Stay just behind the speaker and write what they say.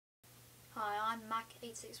I'm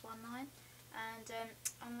Mac8619, and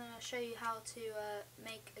I'm going to show you how to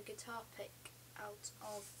make a guitar pick out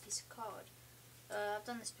of a piece of card. I've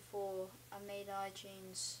done this before. I made an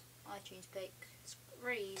iTunes pick. It's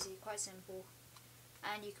really easy, quite simple,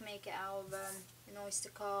 and you can make it out of an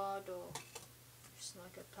Oyster card or just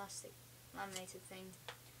like a plastic laminated thing.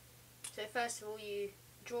 So first of all, you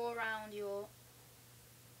draw around your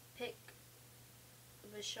pick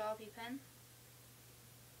with a Sharpie pen.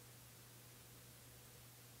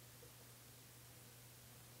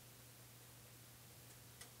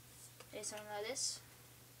 It's something like this.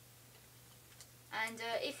 And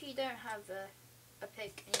if you don't have a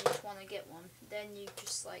pick and you just want to get one, then you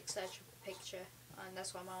just like search up a picture, and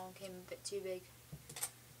that's why my one came a bit too big.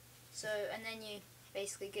 So, and then you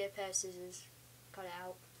basically get a pair of scissors, cut it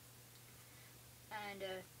out, and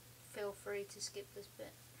feel free to skip this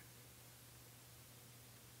bit.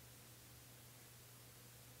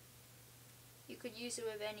 You could use it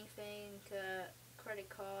with anything, credit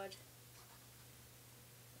card,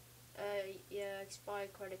 yeah,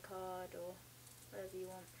 expired credit card, or whatever you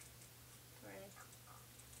want, really.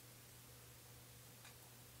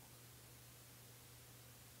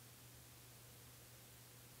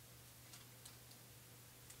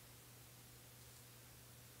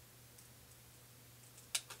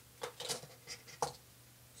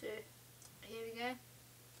 So, here we go.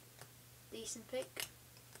 Decent pick.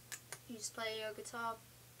 You just play your guitar,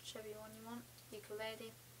 whichever one you want, ukulele,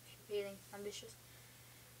 if you're feeling ambitious.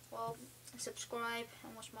 Well, subscribe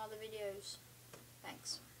and watch my other videos.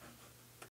 Thanks.